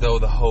as though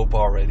the hope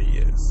already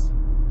is.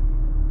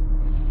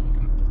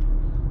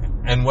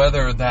 And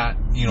whether that,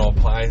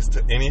 applies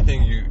to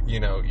anything you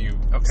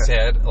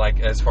said, like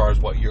as far as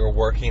what you're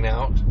working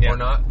out or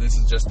not, this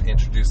is just to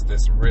introduce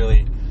this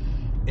really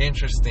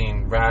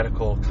interesting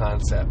radical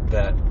concept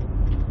that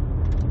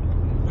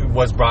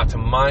was brought to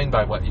mind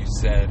by what you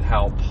said,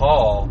 how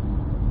Paul,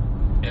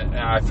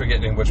 I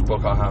forget in which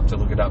book, I'll have to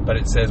look it up, but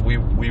it says we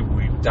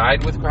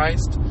died with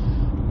Christ,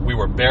 we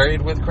were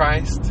buried with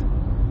Christ,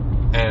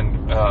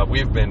 and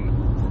we've been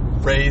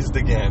raised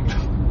again.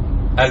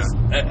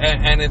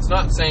 And it's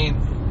not saying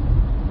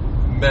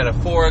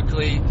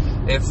metaphorically,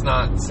 it's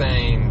not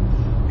saying,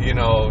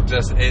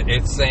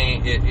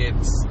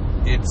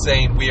 it's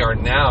saying we are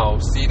now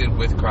seated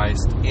with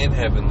Christ in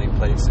heavenly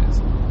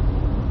places,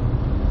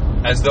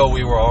 as though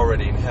we were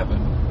already in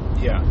heaven.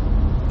 Yeah.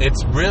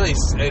 It's really,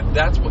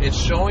 it's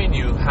showing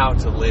you how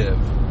to live.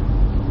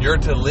 You're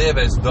to live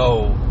as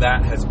though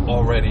that has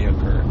already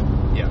occurred.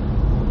 Yeah.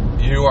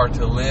 You are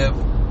to live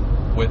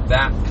with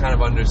that kind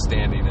of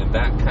understanding and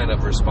that kind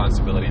of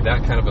responsibility,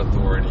 that kind of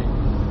authority.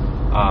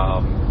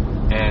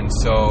 And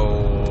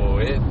so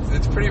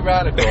it's pretty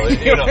radical.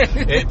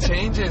 It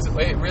changes.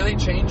 It really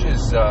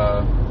changes. It's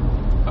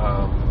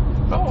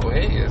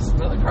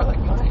another car like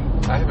mine.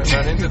 I haven't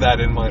run into that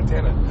in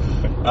Montana.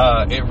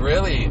 It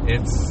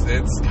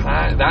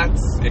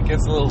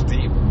gets a little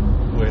deep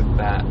with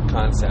that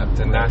concept,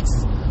 and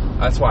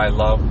that's why I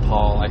love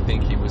Paul. I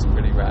think he was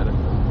pretty radical.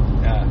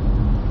 Yeah.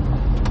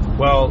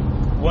 Well,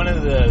 one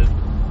of the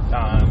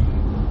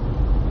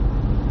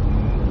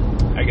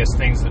I guess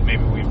things that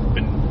maybe we've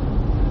been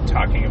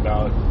talking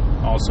about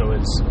also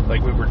is,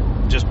 like, we were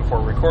just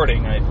before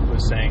recording, I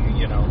was saying,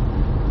 we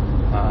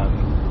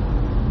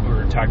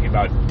were talking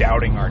about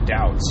doubting our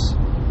doubts,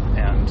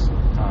 and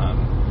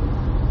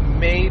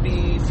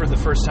maybe for the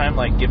first time,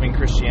 like, giving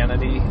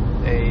Christianity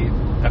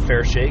a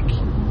fair shake.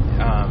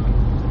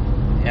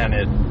 And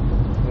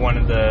one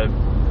of the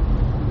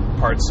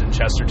parts in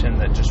Chesterton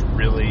that just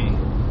really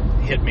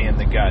hit me in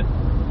the gut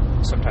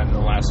sometime in the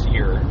last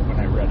year when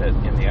I read it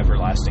in The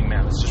Everlasting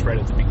Man, it's just right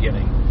at the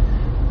beginning,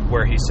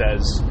 where he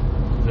says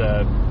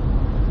the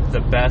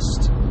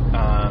best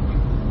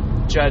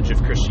judge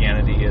of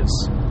Christianity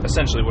is,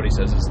 essentially what he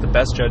says is, the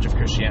best judge of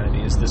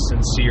Christianity is the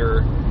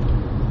sincere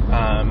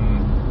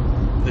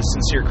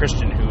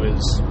Christian who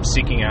is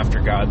seeking after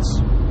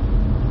God's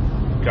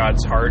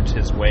heart,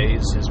 His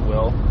ways, His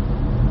will.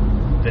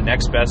 The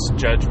next best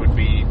judge would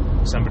be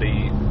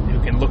somebody who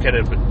can look at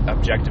it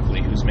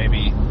objectively, who's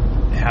maybe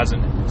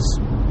hasn't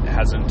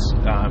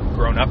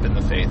grown up in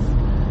the faith,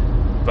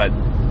 but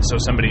so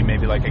somebody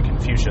maybe like a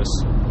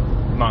Confucius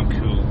monk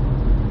who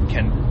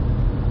can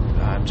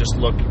just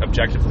look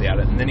objectively at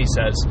it. And then he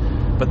says,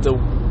 but the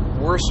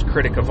worst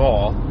critic of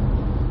all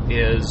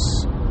is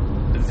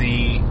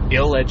the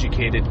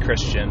ill-educated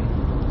Christian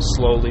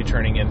slowly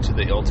turning into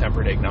the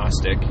ill-tempered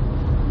agnostic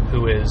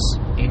who is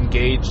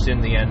engaged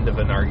in the end of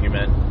an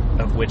argument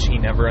of which he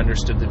never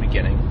understood the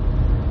beginning,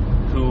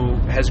 who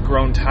has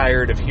grown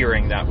tired of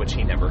hearing that which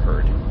he never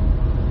heard.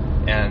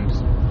 And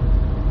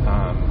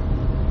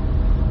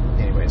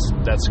anyways,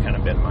 that's kind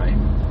of been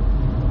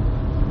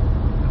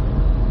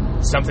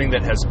something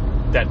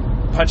that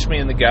punched me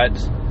in the gut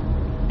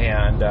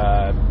and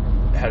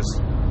has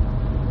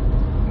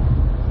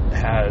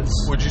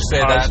would you say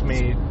that's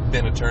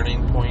been a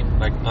turning point,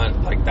 like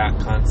that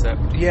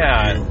concept?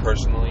 Yeah, for you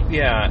personally.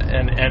 Yeah,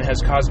 and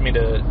has caused me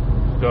to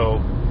go,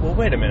 well,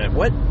 wait a minute,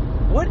 what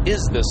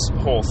is this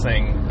whole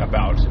thing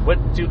about?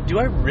 What do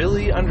I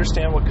really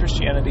understand what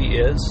Christianity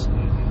is?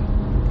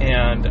 Mm-hmm.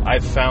 And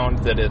I've found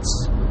that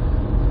it's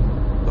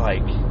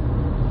like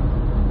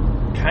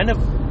kind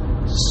of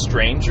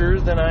stranger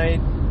than I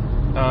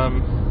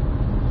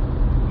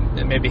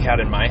maybe had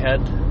in my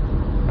head,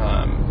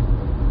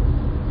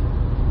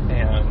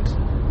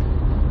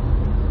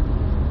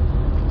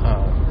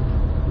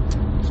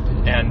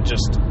 and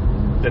just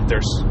that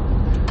there's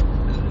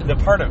the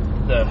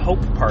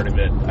hope part of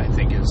it, I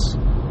think is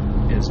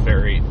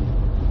very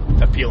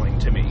appealing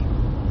to me.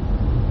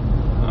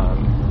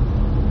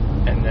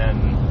 And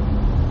then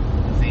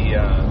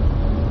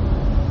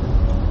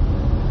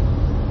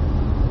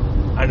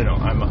I don't know.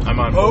 I'm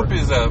on hope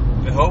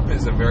board. Hope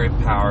is a very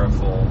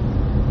powerful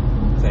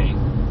thing.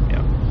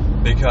 Yeah.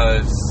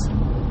 Because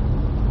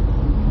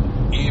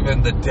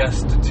even the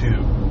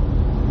destitute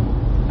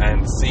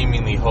and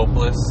seemingly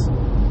hopeless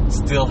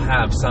still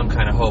have some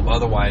kind of hope.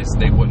 Otherwise,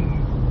 they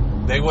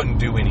wouldn't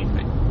do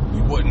anything.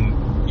 You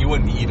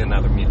wouldn't eat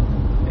another meal.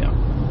 Yeah.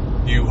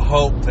 You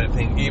hope that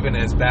thing, even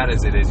as bad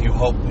as it is, you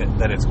hope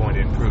that it's going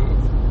to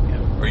improve.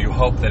 Yeah. Or you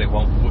hope that it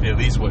won't, at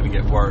least wouldn't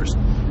get worse.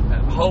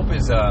 Hope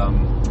is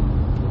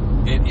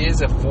it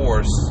is a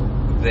force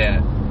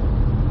that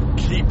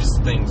keeps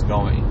things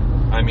going.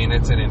 I mean,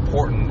 it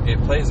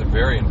plays a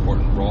very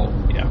important role.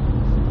 Yeah.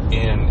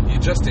 In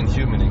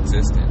human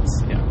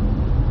existence. Yeah.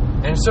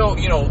 And so,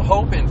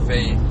 hope and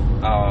faith,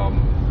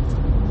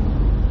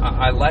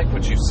 I like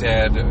what you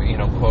said,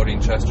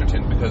 quoting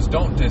Chesterton, because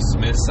don't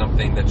dismiss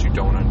something that you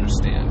don't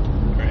understand.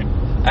 Right.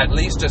 At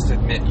least just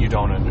admit you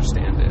don't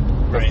understand it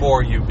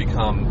before you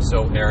become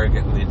so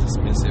arrogantly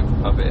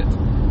dismissive of it.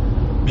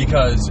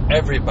 Because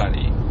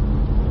everybody,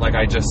 like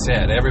I just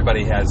said,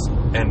 everybody has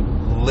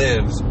and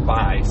lives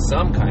by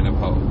some kind of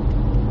hope.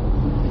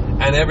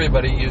 And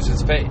everybody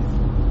uses faith.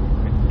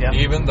 Yeah.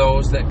 Even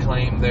those that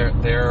claim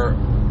they're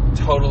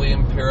totally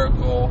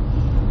empirical,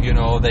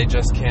 they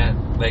just can't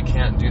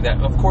do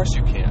that. Of course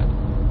you can.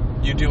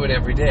 You do it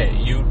every day.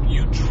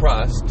 You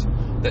trust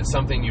that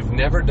something you've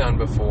never done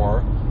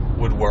before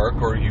would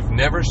work, or you've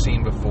never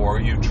seen before.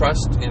 You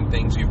trust in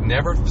things you've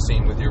never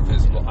seen with your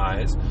physical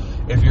eyes.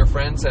 If your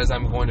friend says,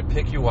 I'm going to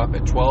pick you up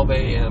at 12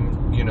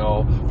 a.m.,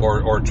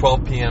 or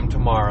 12 p.m.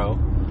 tomorrow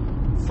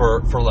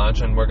for lunch,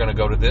 and we're going to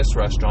go to this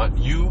restaurant,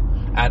 you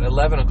at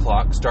 11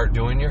 o'clock start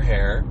doing your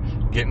hair,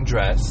 getting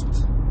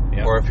dressed.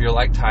 Yep. Or if you're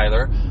like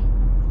Tyler,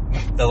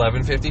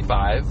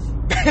 11:55,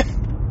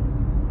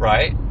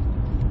 right?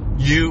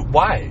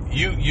 Why?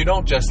 You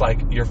don't just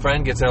like, your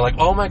friend gets there like,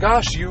 oh my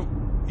gosh, you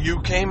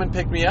came and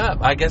picked me up.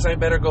 I guess I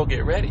better go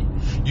get ready.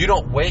 You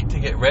don't wait to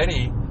get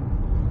ready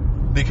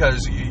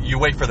because you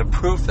wait for the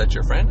proof that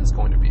your friend is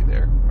going to be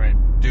there. Right.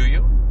 Do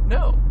you?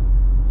 No.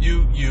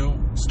 You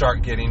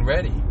start getting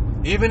ready.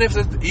 Even if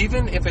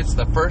it's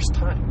the first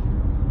time.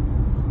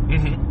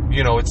 Mm-hmm.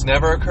 It's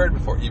never occurred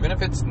before. Even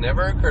if it's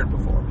never occurred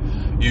before,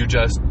 you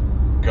just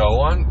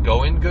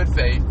go in good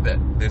faith that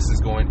this is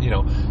going,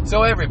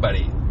 So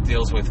everybody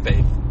deals with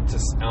faith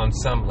on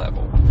some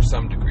level, or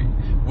some degree.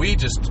 We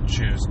just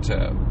choose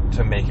to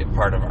make it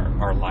part of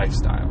our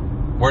lifestyle.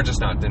 We're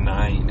just not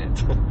denying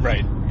it.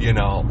 Right.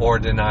 Or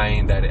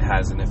denying that it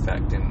has an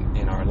effect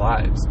in our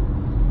lives.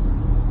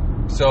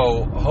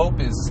 So hope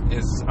is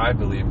I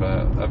believe,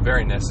 a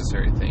very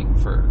necessary thing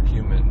for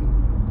human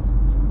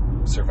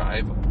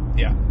survival.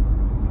 Yeah.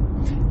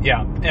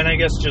 Yeah, and I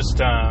guess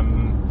just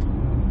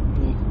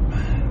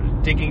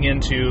digging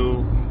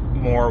into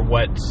more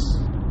what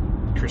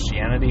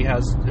Christianity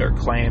has or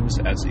claims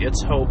as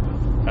its hope,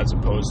 as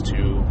opposed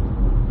to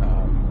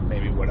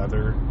maybe what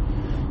other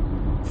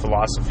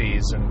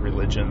philosophies and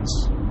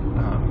religions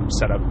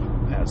set up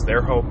as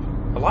their hope.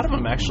 A lot of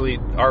them actually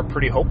are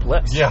pretty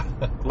hopeless. Yeah,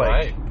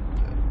 like,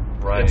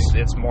 right.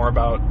 It's more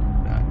about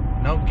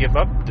give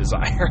up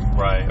desire,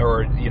 right?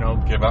 Or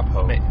give up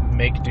hope.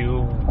 Make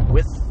do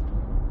with.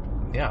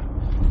 Yeah,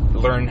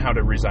 learn how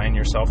to resign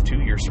yourself to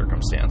your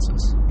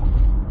circumstances,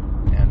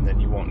 and then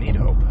you won't need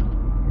hope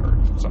or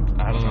something.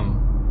 I don't know.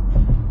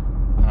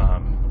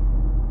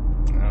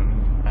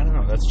 I don't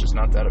know. That's just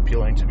not that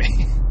appealing to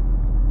me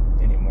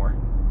anymore.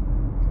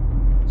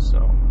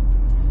 So,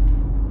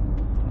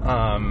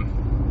 all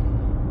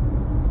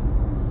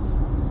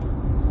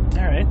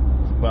right.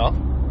 Well,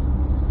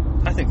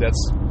 I think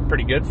that's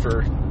pretty good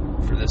for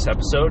this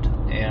episode.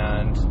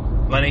 And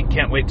Lenny,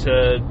 can't wait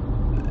to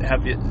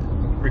have you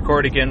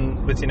record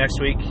again with you next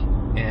week,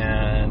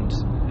 and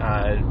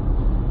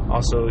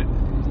also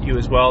you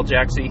as well,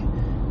 Jaxie,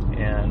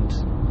 and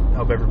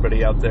hope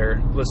everybody out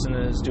there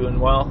listening is doing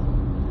well.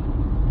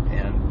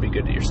 be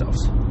good to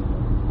yourselves.